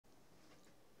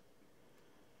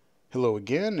Hello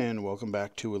again and welcome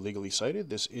back to Illegally Cited.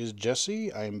 This is Jesse.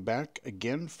 I am back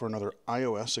again for another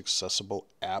iOS accessible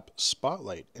app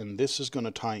spotlight, and this is going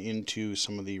to tie into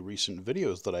some of the recent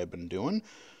videos that I've been doing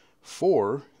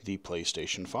for the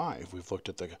PlayStation 5. We've looked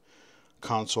at the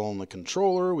console and the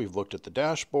controller, we've looked at the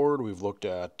dashboard, we've looked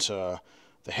at the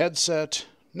headset.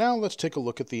 Now let's take a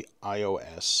look at the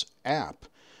iOS app.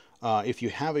 If you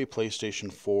have a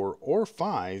PlayStation 4 or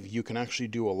 5, you can actually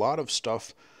do a lot of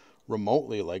stuff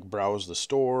remotely, like browse the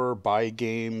store, buy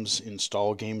games,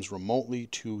 install games remotely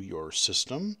to your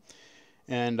system.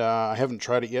 And I haven't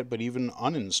tried it yet, but even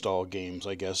uninstall games,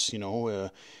 I guess,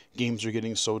 games are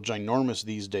getting so ginormous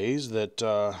these days that,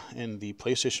 and the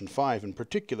PlayStation 5 in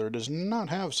particular does not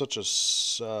have such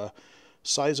a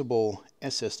sizable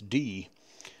SSD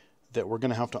that we're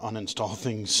going to have to uninstall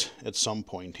things at some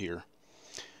point here.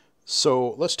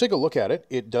 So let's take a look at it.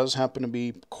 It does happen to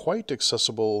be quite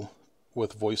accessible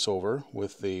with VoiceOver,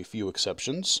 with a few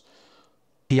exceptions.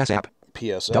 PS app.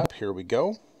 PS app, here we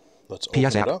go. Let's open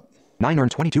PS it app. up. 9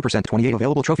 earned 22%, 28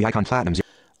 available trophy icon platinum.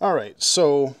 All right,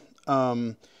 so,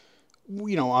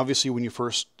 obviously when you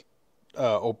first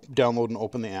download and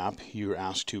open the app, you're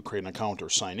asked to create an account or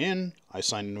sign in. I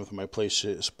signed in with my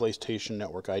PlayStation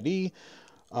Network ID.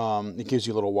 It gives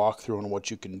you a little walkthrough on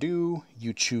what you can do.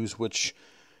 You choose which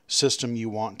system you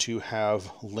want to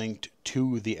have linked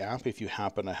to the app if you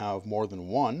happen to have more than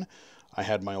one. I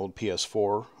had my old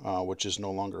PS4, which is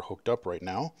no longer hooked up right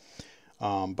now,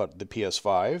 but the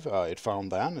PS5, it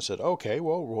found that and it said, okay,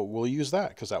 well, we'll use that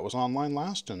because that was online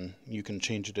last, and you can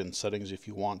change it in settings if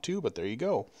you want to, but there you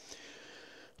go.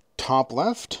 Top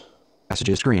left.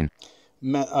 Messages screen.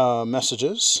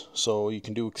 Messages, so you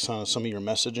can do some of your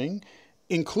messaging,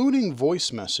 including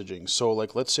voice messaging. So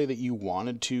like, let's say that you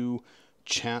wanted to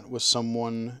chat with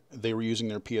someone, they were using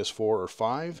their PS4 or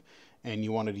 5, and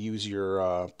you wanted to use your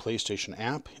PlayStation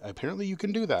app. Apparently you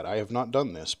can do that. I have not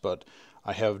done this, but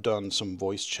I have done some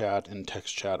voice chat and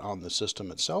text chat on the system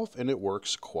itself, and it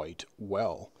works quite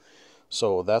well.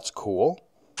 So that's cool.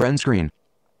 Friend screen.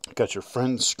 Got your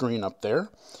friend screen up there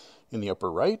in the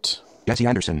upper right. Jesse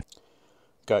Anderson.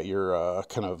 Got your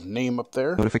kind of name up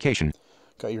there. Notification.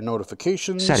 Got your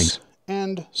notifications. Settings.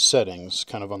 And settings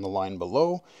kind of on the line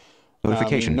below.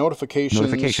 Notification.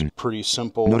 Notification. Pretty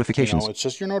simple. Notifications. It's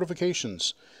just your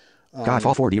notifications.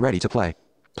 Godfall 4D ready to play.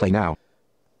 Play now.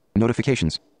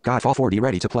 Notifications. Godfall 4D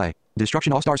ready to play.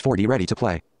 Destruction All Stars 4D ready to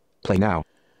play. Play now.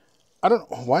 I don't...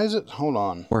 Why is it... Hold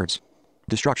on. Words.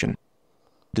 Destruction.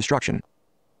 Destruction.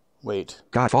 Wait.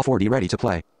 Godfall 4D ready to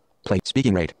play. Play.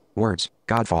 Speaking rate. Words.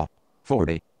 Godfall.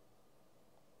 4D.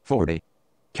 4D.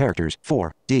 Characters.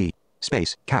 4D.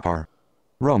 Space. Capar.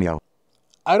 Romeo.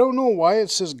 I don't know why it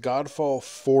says Godfall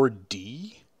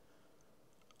 4D.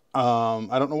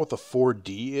 I don't know what the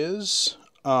 4D is.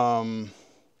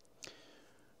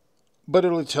 But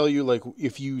it'll tell you, like,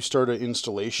 if you start an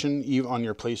installation even on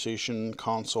your PlayStation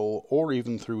console or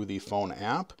even through the phone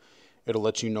app, it'll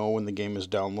let you know when the game is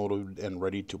downloaded and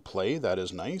ready to play. That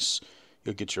is nice.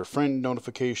 You'll get your friend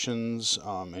notifications,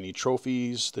 any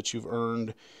trophies that you've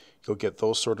earned. You'll get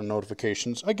those sort of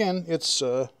notifications. Again, it's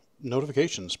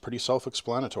notifications, pretty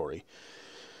self-explanatory.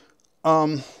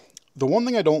 The one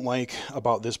thing I don't like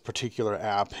about this particular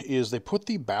app is they put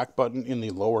the back button in the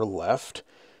lower left,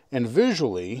 and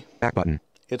visually, Back button.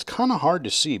 It's kind of hard to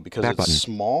see because Back it's button.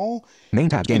 small, Main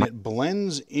tab game. and it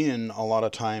blends in a lot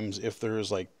of times. If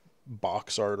there's like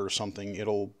box art or something,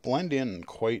 it'll blend in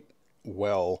quite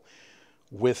well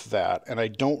with that, and I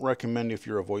don't recommend, if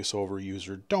you're a VoiceOver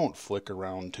user, don't flick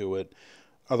around to it.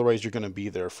 Otherwise, you're going to be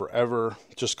there forever.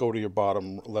 Just go to your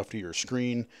bottom left of your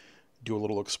screen, do a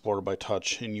little Explore by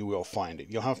Touch, and you will find it.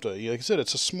 You'll have to, like I said,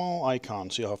 it's a small icon,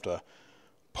 so you'll have to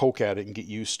poke at it and get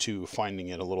used to finding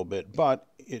it a little bit, but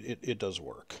it does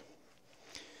work.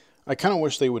 I kind of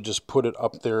wish they would just put it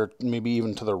up there, maybe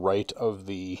even to the right of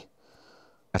the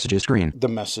Messages screen.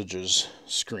 messages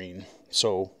screen.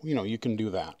 So, you can do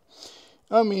that.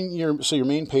 I mean, your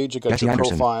main page, you got Jesse your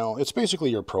Anderson. profile. It's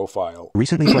basically your profile.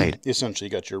 Recently played. Essentially, you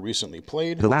got your recently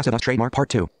played. The Last of Us trademark part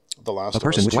 2. The Last A of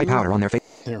person Us with white 2. powder on their face.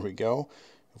 There we go.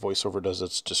 VoiceOver does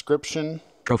its description.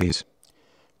 Trophies.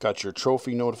 Got your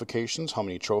trophy notifications. How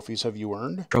many trophies have you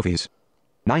earned? Trophies.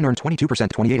 9 earned 22%,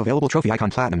 28 available trophy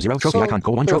icon platinum, 0 trophy icon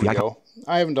gold, 1 there trophy we icon. go.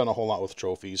 I haven't done a whole lot with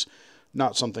trophies.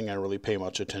 Not something I really pay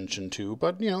much attention to,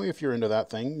 but if you're into that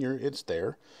thing, it's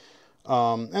there.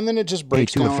 And then it just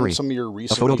breaks Page 2 of down 3. some of your A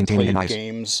photo recently containing played an ice.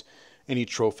 games, any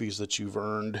trophies that you've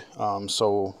earned. I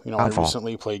Godfall.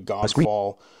 recently played A screen.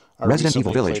 Godfall. I Resident recently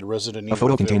Evil Village. played Resident A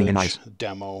photo Evil containing an Village ice.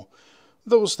 demo.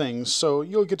 Those things. So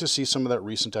you'll get to see some of that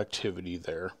recent activity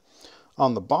there.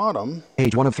 On the bottom,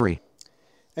 Page 1 of 3.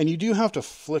 And you do have to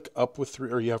flick up with three,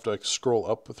 or you have to like scroll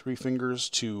up with three fingers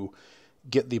to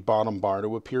get the bottom bar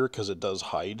to appear, because it does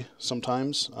hide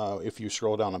sometimes if you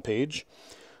scroll down a page.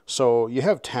 So you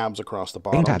have tabs across the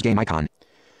bottom. Main tab game icon.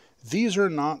 These are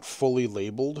not fully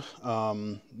labeled.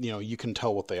 You know, you can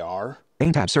tell what they are.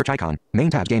 Main tab search icon.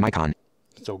 Main tab game icon.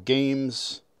 So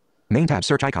games. Main tab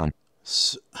search icon.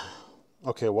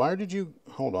 Okay, why did you...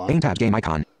 Hold on. Main tab game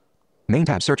icon. Main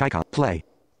tab search icon. Play.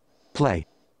 Play.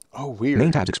 Oh, weird.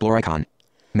 Main tabs explore icon.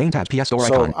 Main tabs PS4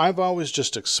 so icon. I've always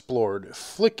just explored.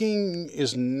 Flicking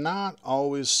is not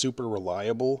always super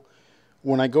reliable.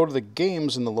 When I go to the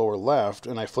games in the lower left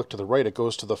and I flick to the right, it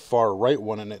goes to the far right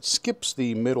one and it skips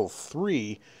the middle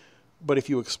three. But if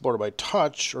you explore by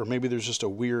touch, or maybe there's just a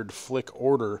weird flick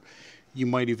order, you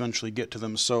might eventually get to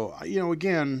them. So, you know,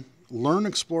 again, learn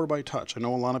Explore by touch. I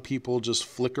know a lot of people just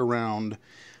flick around,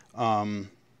 and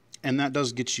that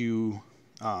does get you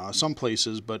some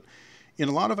places, but in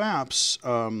a lot of apps,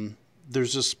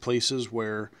 there's just places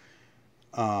where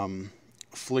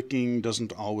flicking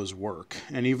doesn't always work.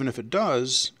 And even if it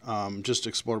does, just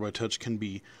Explore by touch can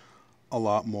be a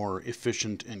lot more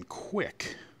efficient and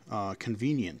quick,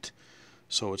 convenient.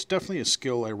 So it's definitely a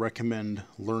skill I recommend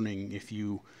learning if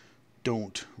you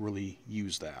don't really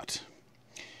use that.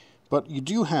 But you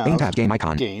do have Main tab game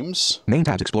icon. Games. Main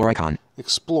tabs explore icon.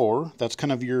 Explore, that's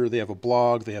kind of they have a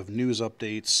blog, they have news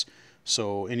updates.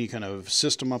 So any kind of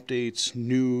system updates,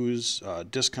 news,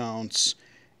 discounts,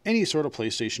 any sort of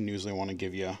PlayStation news they want to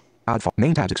give you.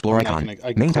 Main tabs explore icon. I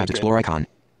can Main tabs click explore icon.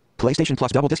 PlayStation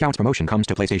Plus double discounts promotion comes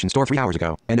to PlayStation Store 3 hours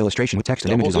ago. And illustration with text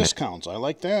and Double images on it. discounts, I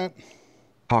like that.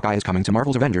 Hawkeye is coming to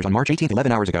Marvel's Avengers on March 18th, 11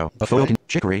 hours ago. A photo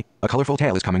Chicory, A Colorful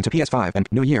Tale is coming to PS5, and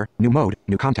New Year, new mode,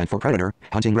 new content for Predator,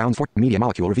 Hunting Grounds 4. Media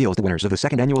Molecule reveals the winners of the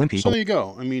second annual MP. So there you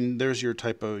go. I mean, there's your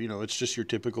type of, you know, it's just your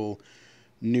typical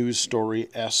news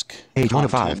story-esque Page 1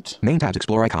 of 5. content. Main tabs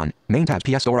explore icon. Main tabs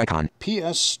PS Store icon.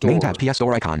 PS Store. Main tabs PS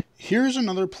Store icon. Here's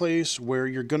another place where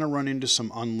you're going to run into some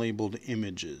unlabeled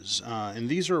images. And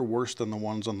these are worse than the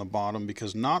ones on the bottom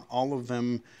because not all of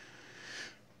them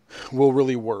will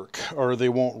really work, or they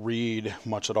won't read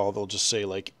much at all. They'll just say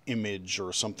like image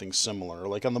or something similar.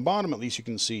 Like on the bottom, at least you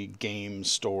can see game,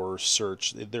 store,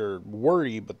 search. They're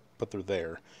wordy, but they're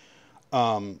there.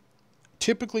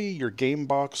 Typically your game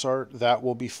box art, that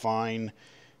will be fine.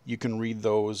 You can read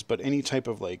those, but any type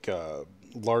of like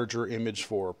larger image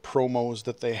for promos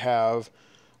that they have,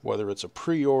 whether it's a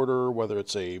pre-order, whether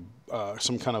it's a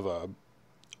some kind of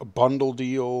a bundle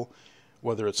deal,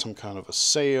 whether it's some kind of a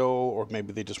sale, or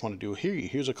maybe they just want to do,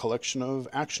 here's a collection of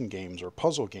action games or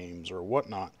puzzle games or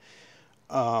whatnot.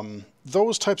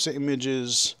 Those types of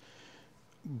images,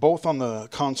 both on the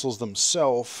consoles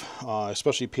themselves,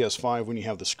 especially PS5 when you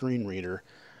have the screen reader,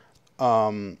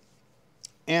 and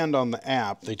on the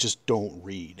app, they just don't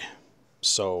read.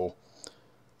 So,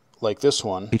 like this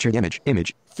one. Featured image.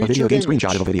 A video game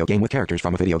screenshot of a video game with characters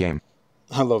from a video game.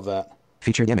 I love that.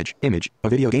 Featured image. A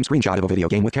video game screenshot of a video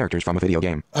game with characters from a video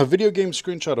game. A video game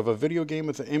screenshot of a video game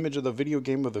with the image of the video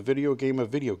game of the video game of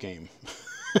video game.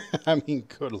 I mean,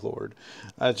 good lord.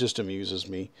 That just amuses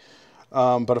me.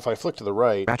 But if I flick to the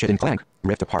right... Ratchet and Clank,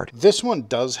 Rift Apart. This one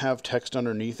does have text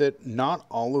underneath it. Not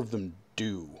all of them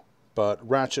do. But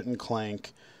Ratchet and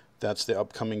Clank, that's the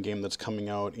upcoming game that's coming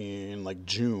out in like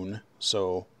June.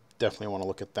 So definitely want to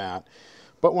look at that.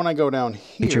 But when I go down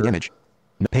here... Featured image.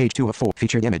 Page 2 of 4.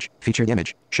 Featured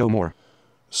image. Show more.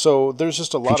 So there's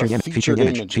just a lot of featured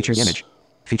images. Featured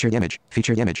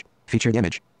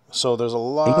image. So there's a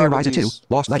lot 8 Layer of Rise 2, these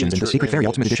Lost Legends and the Secret Fairy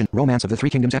Ultimate Edition, Romance of the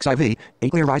Three Kingdoms XIV,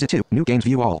 8 Layer Rise 2, New Games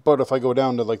View All. But if I go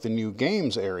down to like the new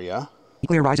games area... 8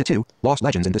 Layer Rise 2, Lost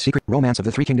Legends and the Secret Romance of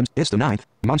the Three Kingdoms, it's the 9th,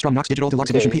 Monstrum Nox Digital Deluxe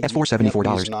Edition PS4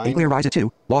 $74, 8 Layer Rise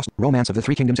 2, Lost Romance of the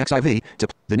Three Kingdoms XIV,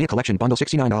 the Nia Collection Bundle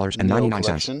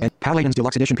 $69.99, and Paladins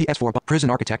Deluxe Edition PS4, Prison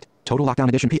Architect, Total Lockdown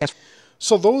Edition PS...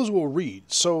 So those will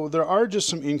read. So there are just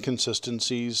some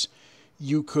inconsistencies.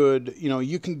 You could,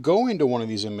 you can go into one of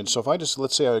these images. So if I just,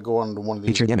 let's say I go onto one of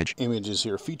these images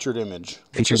here, featured image.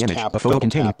 Featured image, a photo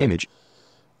containing image.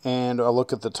 And I'll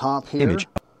look at the top here.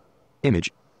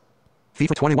 Image.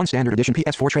 FIFA 21 Standard Edition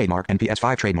PS4 trademark and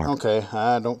PS5 trademark. Okay,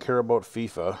 I don't care about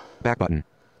FIFA. Back button.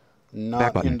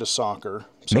 Not into soccer.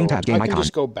 So Main tab game I can icon.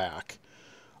 just go back.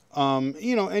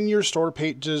 And your store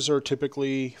pages are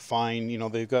typically fine.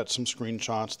 They've got some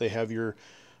screenshots. They have your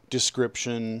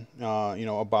description,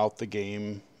 about the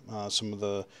game.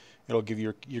 It'll give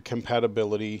you your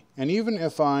compatibility. And even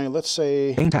if let's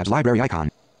say... Main tab's library icon.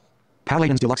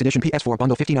 Paladins Deluxe Edition PS4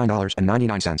 bundle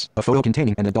 $59.99. A photo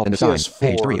containing an adult in the sign.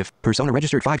 Page 3 of Persona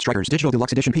Registered 5 Strikers Digital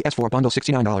Deluxe Edition PS4 bundle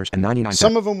 $69.99.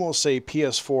 Some of them will say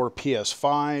PS4,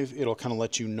 PS5. It'll kind of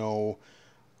let you know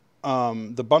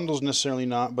The bundles necessarily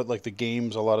not, but like the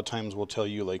games a lot of times will tell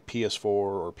you like PS4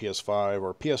 or PS5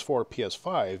 or PS4 or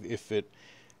PS5 if it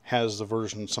has the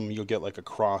version. Some you'll get like a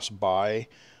cross buy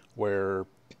where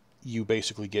you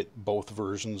basically get both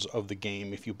versions of the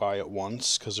game if you buy it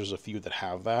once, because there's a few that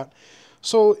have that.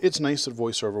 So it's nice that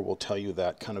VoiceOver will tell you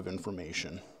that kind of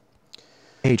information.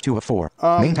 Page 2 of 4.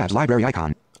 Main tab's library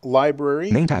icon.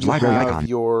 Library. Main tab's you library have icon.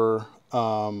 your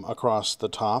across the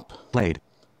top. Played.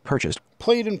 Purchased.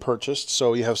 Played and purchased.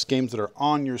 So you have games that are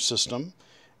on your system,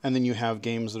 and then you have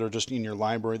games that are just in your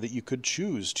library that you could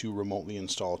choose to remotely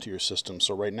install to your system.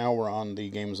 So right now we're on the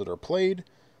games that are played.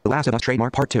 The Last of Us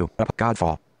Trademark Part 2.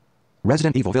 Godfall.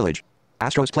 Resident Evil Village.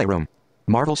 Astro's Playroom.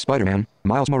 Marvel's Spider-Man.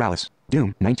 Miles Morales.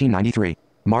 Doom, 1993.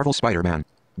 Marvel's Spider-Man.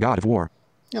 God of War.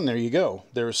 And there you go.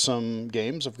 There's some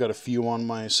games. I've got a few on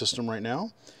my system right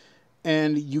now.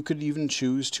 And you could even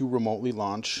choose to remotely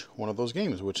launch one of those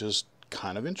games, which is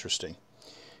kind of interesting.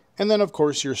 And then, of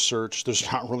course, your search.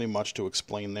 There's not really much to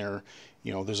explain there.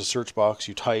 You know, there's a search box.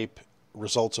 You type,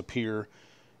 results appear,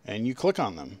 and you click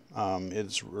on them.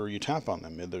 Or you tap on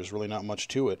them. There's really not much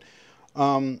to it.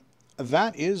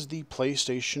 That is the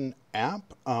PlayStation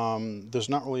app. There's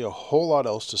not really a whole lot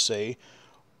else to say.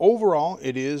 Overall,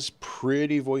 it is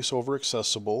pretty VoiceOver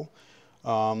accessible.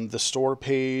 The store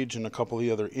page and a couple of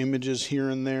the other images here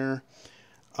and there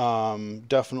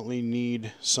definitely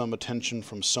need some attention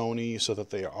from Sony so that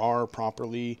they are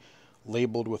properly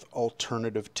labeled with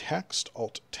alternative text,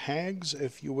 alt tags,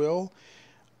 if you will.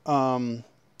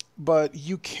 But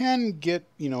you can get,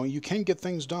 you can get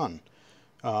things done.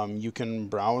 You can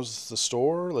browse the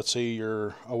store. Let's say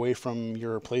you're away from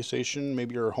your PlayStation,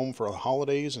 maybe you're home for the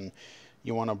holidays and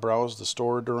you want to browse the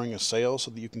store during a sale so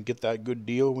that you can get that good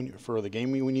deal for the game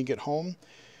when you get home.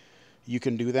 You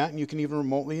can do that, and you can even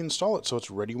remotely install it so it's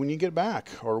ready when you get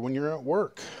back or when you're at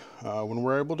work, when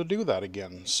we're able to do that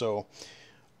again. So,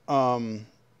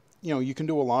 you can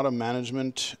do a lot of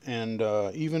management and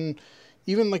even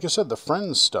like I said, the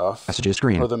friends stuff. Messages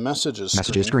screen. Or the messages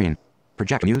screen.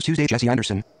 Project News Tuesday. Jesse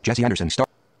Anderson. Star.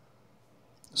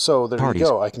 So there Parties. you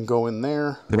go. I can go in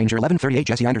there. The Ranger 1138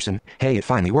 Jesse Anderson. Hey, it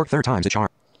finally worked. Third time's a charm.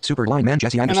 Super Lineman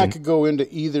Jesse Anderson. And I could go into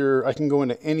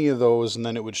any of those, and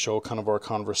then it would show kind of our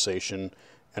conversation,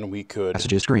 and we could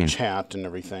Messages screen. Chat and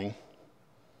everything.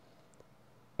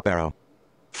 Up arrow.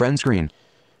 Friend screen.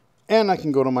 And I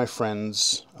can go to my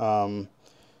friends.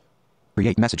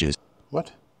 Create messages.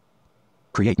 What?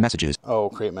 Create messages. Oh,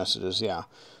 create messages, yeah.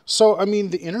 So, I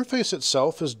mean, the interface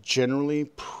itself is generally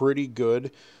pretty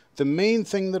good. The main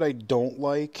thing that I don't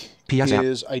like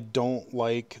is I don't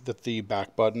like that the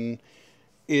back button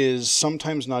is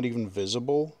sometimes not even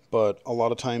visible, but a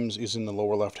lot of times is in the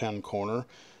lower left-hand corner.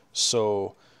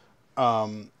 So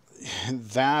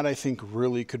that I think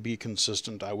really could be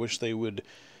consistent. I wish they would,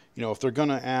 if they're going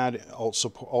to add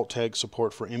alt tag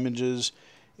support for images,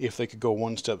 if they could go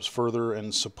one step further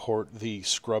and support the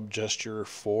scrub gesture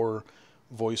for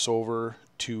VoiceOver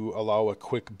to allow a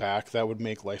quick back, that would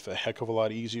make life a heck of a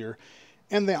lot easier.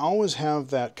 And they always have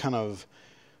that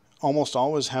almost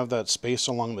always have that space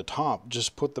along the top.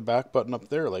 Just put the back button up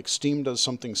there. Like Steam does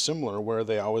something similar where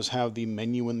they always have the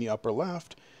menu in the upper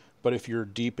left, but if you're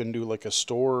deep into like a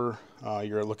store,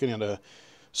 you're looking at a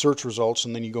search results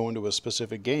and then you go into a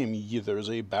specific game, there's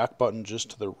a back button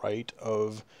just to the right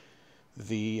of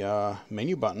the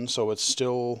menu button, so it's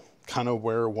still kind of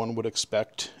where one would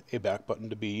expect a back button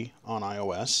to be on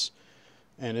iOS,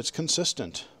 and it's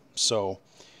consistent. So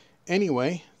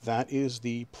anyway, that is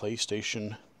the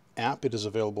PlayStation app. It is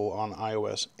available on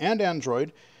iOS and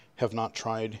Android. Have not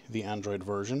tried the Android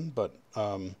version, but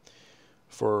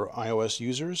for iOS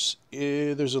users,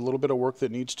 there's a little bit of work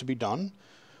that needs to be done,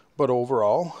 but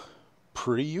overall,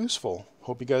 pretty useful.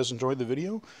 Hope you guys enjoyed the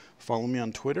video. Follow me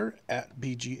on Twitter at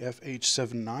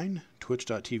BGFH79,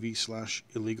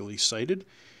 twitch.tv/illegally-cited,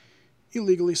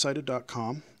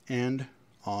 illegally-cited.com, and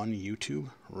on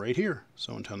YouTube right here.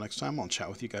 So until next time, I'll chat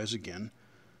with you guys again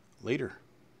later.